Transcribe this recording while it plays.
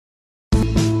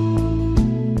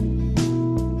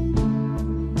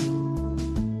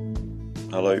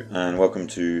Hello and welcome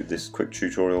to this quick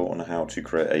tutorial on how to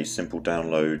create a simple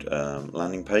download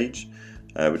landing page.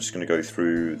 We're just going to go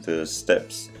through the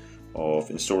steps of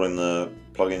installing the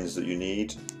plugins that you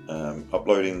need,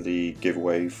 uploading the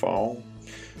giveaway file,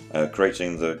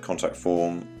 creating the contact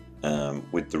form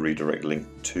with the redirect link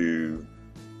to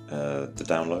the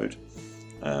download.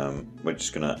 We're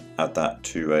just going to add that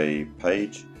to a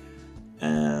page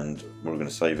and we're going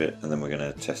to save it and then we're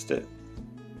going to test it.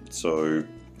 So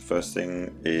first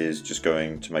thing is just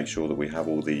going to make sure that we have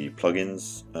all the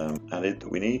plugins added that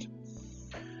we need.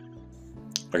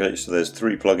 Okay, so there's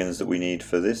 3 plugins that we need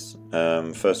for this.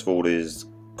 First of all is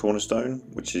Cornerstone,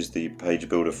 which is the page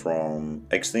builder from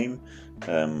Xtheme.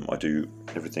 I do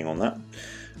everything on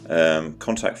that.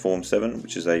 Contact Form 7,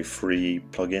 which is a free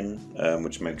plugin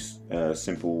which makes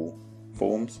simple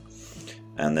forms.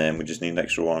 And then we just need an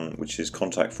extra one, which is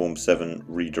Contact Form 7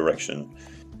 Redirection.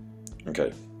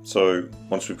 Okay. So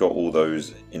once we've got all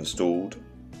those installed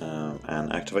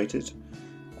and activated,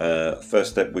 first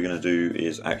step we're going to do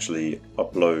is actually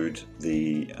upload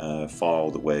the file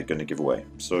that we're going to give away.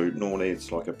 So normally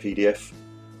it's like a PDF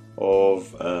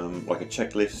of like a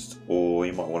checklist, or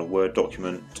you might want a Word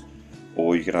document,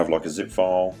 or you could have like a zip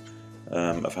file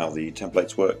of how the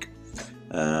templates work.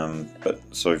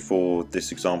 So for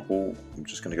this example, I'm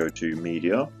just going to go to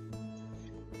Media,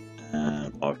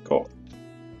 and I've got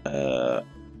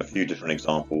a few different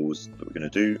examples that we're going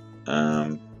to do.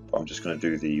 I'm just going to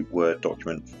do the Word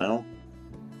document for now.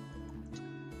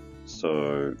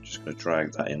 So just going to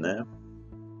drag that in there.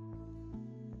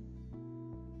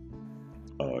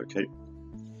 Okay.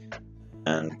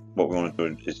 And what we want to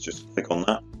do is just click on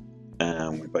that,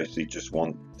 and we basically just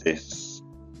want this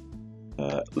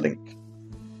link.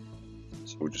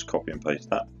 So we'll just copy and paste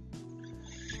that.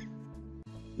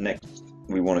 Next,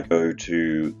 we want to go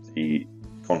to the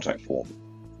contact form.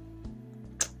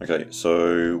 Okay,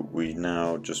 so we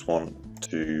now just want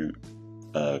to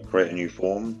create a new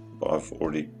form, but I've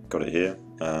already got it here.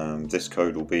 This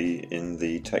code will be in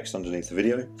the text underneath the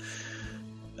video.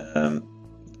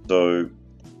 So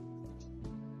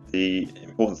the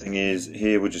important thing is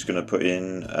here we're just going to put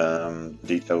in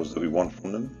details that we want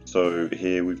from them. So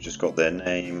here we've just got their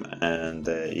name and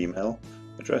their email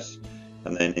address,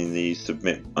 and then in the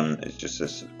submit one it just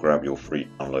says grab your free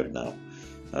download now.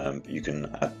 You can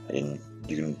add in,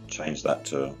 you can change that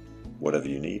to whatever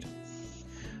you need.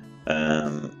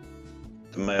 The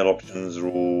mail options are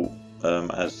all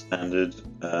as standard,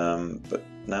 but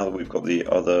now that we've got the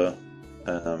other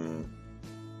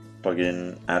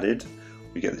plugin added,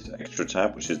 we get this extra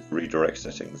tab which is redirect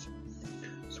settings.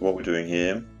 So what we're doing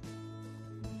here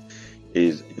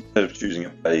is, instead of choosing a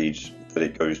page that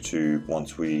it goes to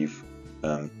once we've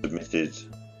submitted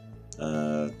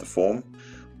the form,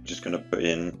 we're just going to put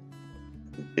in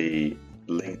the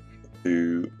link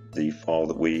to the file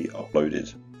that we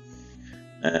uploaded.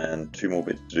 And 2 more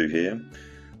bits to do here.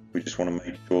 We just want to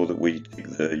make sure that we tick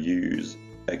the use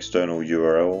external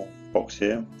URL box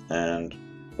here, and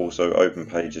also open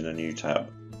page in a new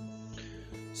tab.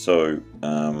 So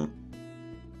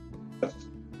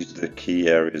these are the key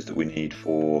areas that we need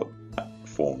for that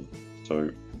form. So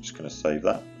I'm just going to save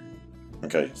that.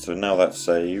 Okay, so now that's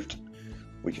saved,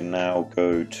 we can now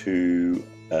go to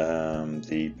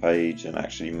the page and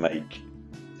actually make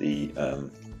the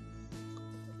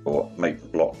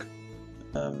block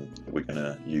that we're going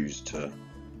to use to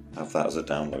have that as a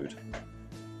download.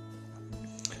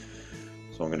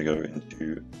 So I'm going to go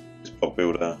into this block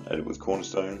builder, edit with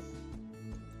Cornerstone.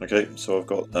 Okay, so I've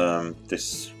got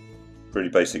this pretty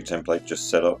basic template just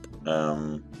set up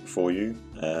for you.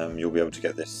 You'll be able to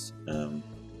get this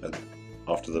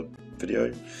after the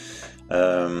video.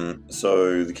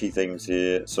 So the key things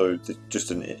here, so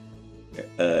just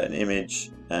an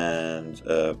image and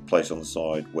a place on the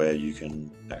side where you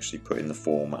can actually put in the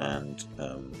form and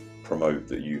promote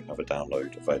that you have a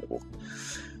download available.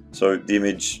 So the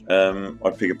image,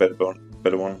 I'd pick a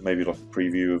better one, maybe like a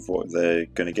preview of what they're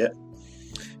going to get,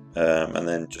 and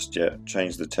then just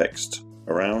change the text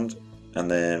around. And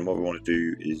then what we want to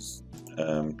do is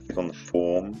click on the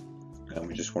form, and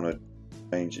we just want to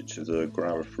change it to the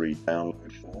grab a free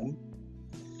download form,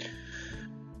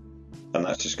 and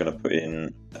that's just going to put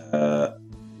in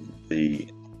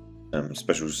the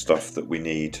special stuff that we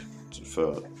need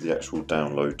for the actual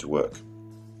download to work.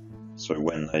 So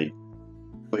when they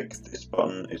click this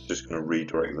button, it's just going to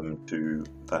redirect them to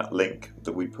that link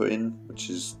that we put in, which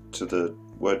is to the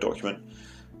Word document,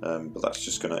 but that's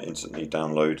just going to instantly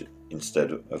download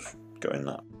instead of going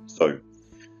that. So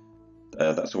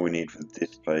that's all we need for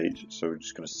this page, so we're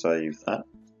just going to save that.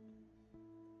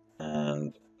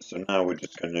 And so now we're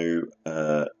just going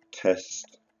to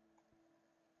test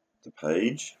the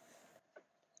page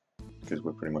because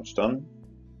we're pretty much done.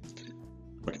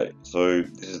 Okay, so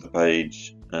this is the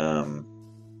page.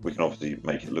 We can obviously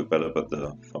make it look better, but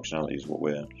the functionality is what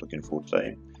we're looking for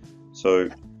today. So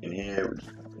in here, we're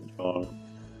just going to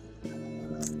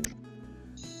on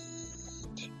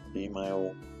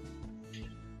email,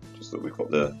 just that we've got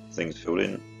the things filled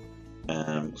in.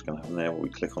 And what's going to happen there when we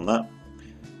click on that,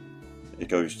 it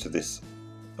goes to this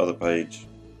other page,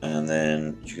 and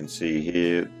then you can see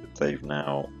here that they've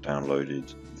now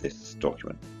downloaded this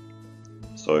document.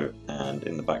 So, and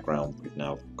in the background we've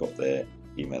now got their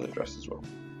email address as well.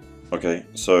 Okay,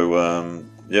 so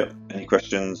yeah, any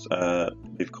questions,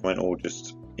 leave a comment or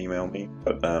just email me.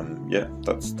 But yeah,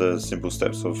 that's the simple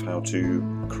steps of how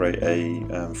to create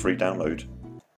a free download.